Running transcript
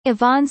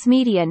Avaans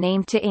Media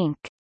named to Inc.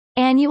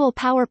 Annual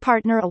Power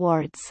Partner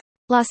Awards.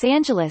 Los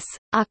Angeles,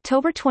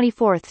 October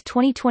 24,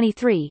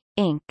 2023,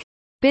 Inc.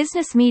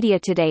 Business Media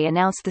Today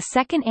announced the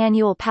second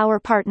annual Power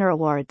Partner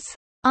Awards,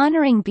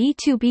 honoring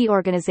B2B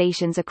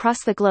organizations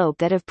across the globe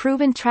that have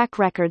proven track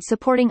records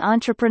supporting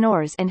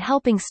entrepreneurs and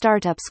helping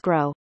startups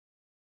grow.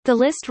 The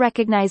list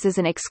recognizes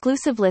an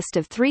exclusive list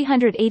of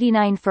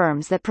 389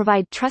 firms that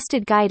provide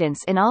trusted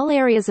guidance in all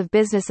areas of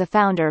business a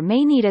founder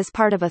may need as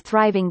part of a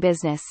thriving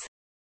business.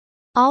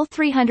 All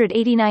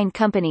 389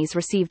 companies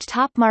received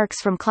top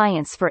marks from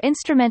clients for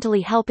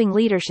instrumentally helping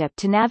leadership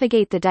to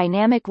navigate the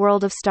dynamic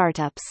world of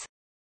startups.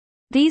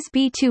 These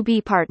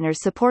B2B partners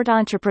support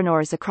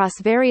entrepreneurs across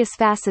various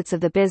facets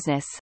of the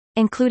business,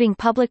 including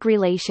public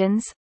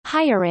relations,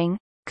 hiring,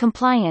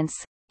 compliance,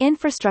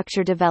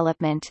 infrastructure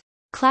development,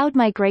 cloud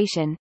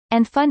migration,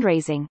 and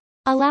fundraising,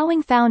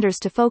 allowing founders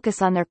to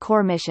focus on their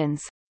core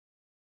missions.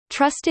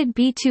 Trusted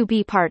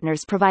B2B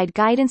partners provide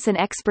guidance and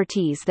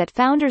expertise that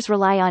founders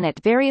rely on at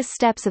various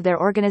steps of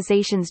their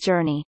organization's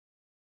journey.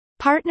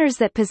 Partners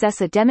that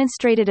possess a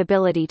demonstrated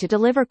ability to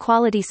deliver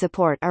quality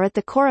support are at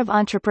the core of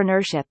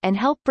entrepreneurship and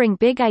help bring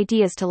big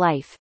ideas to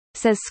life,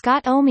 says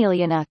Scott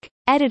Omelianuk,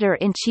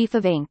 editor-in-chief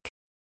of Inc.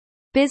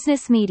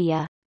 Business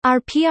Media. Our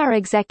PR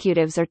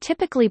executives are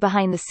typically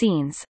behind the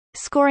scenes,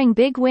 scoring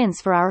big wins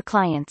for our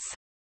clients.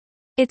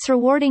 It's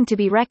rewarding to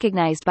be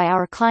recognized by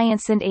our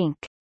clients and Inc.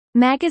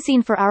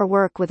 Magazine for our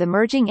work with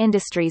emerging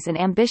industries and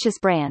ambitious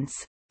brands,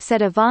 said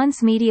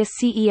Avaans Media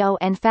CEO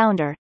and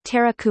founder,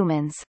 Tara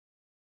Cummins.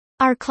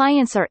 Our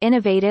clients are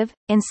innovative,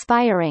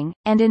 inspiring,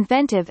 and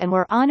inventive, and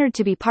we're honored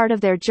to be part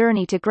of their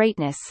journey to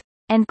greatness,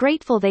 and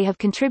grateful they have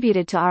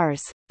contributed to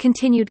ours,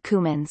 continued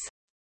Cummins.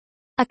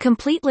 A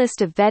complete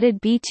list of vetted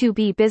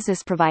B2B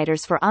business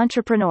providers for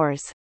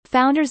entrepreneurs,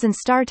 founders and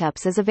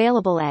startups is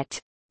available at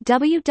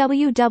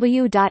www.inc.com.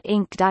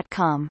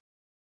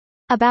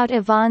 About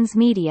Avaans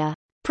Media.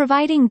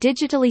 Providing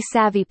digitally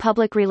savvy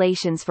public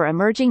relations for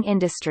emerging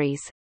industries,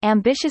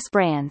 ambitious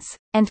brands,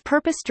 and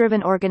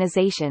purpose-driven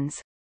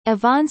organizations,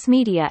 Avaans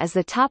Media is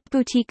the top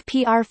boutique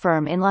PR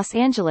firm in Los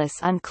Angeles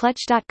on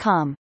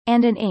Clutch.com,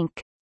 and an Inc.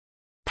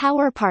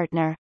 Power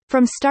Partner.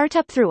 From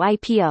startup through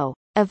IPO,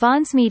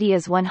 Avaans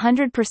Media's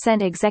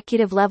 100%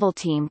 executive-level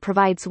team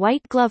provides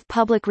white-glove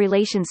public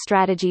relations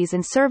strategies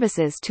and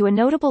services to a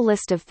notable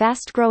list of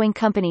fast-growing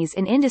companies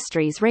in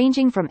industries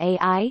ranging from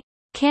AI,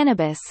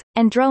 cannabis,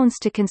 and drones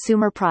to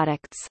consumer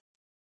products.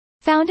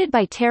 Founded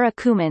by Tara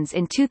Cummins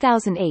in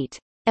 2008,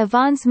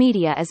 Avaans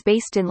Media is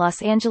based in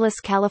Los Angeles,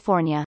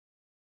 California.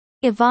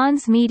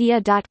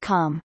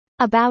 Avaansmedia.com.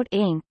 About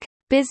Inc.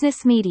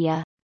 Business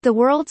Media. The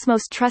world's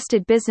most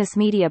trusted business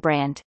media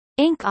brand,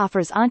 Inc.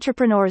 offers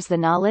entrepreneurs the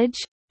knowledge,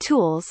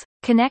 tools,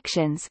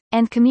 connections,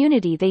 and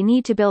community they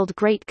need to build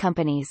great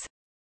companies.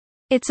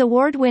 Its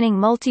award-winning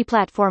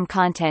multi-platform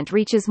content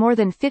reaches more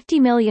than 50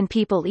 million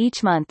people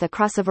each month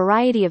across a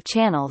variety of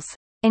channels,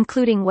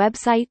 including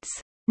websites,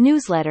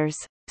 newsletters,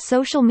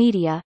 social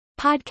media,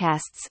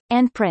 podcasts,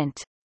 and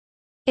print.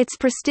 Its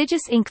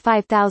prestigious Inc.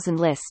 5000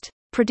 list,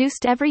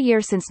 produced every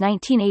year since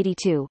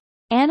 1982,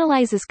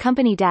 analyzes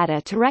company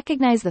data to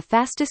recognize the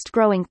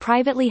fastest-growing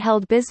privately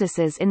held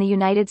businesses in the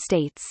United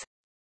States.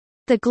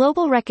 The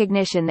global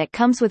recognition that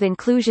comes with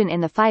inclusion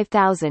in the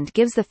 5000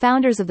 gives the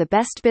founders of the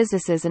best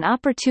businesses an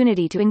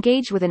opportunity to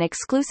engage with an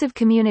exclusive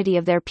community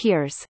of their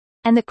peers,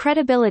 and the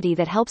credibility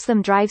that helps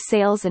them drive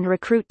sales and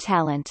recruit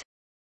talent.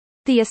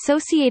 The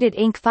associated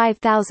Inc.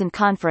 5000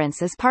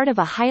 conference is part of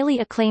a highly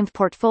acclaimed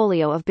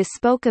portfolio of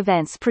bespoke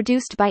events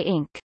produced by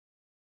Inc.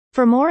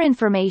 For more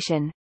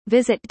information,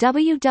 visit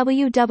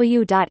www.inc.com.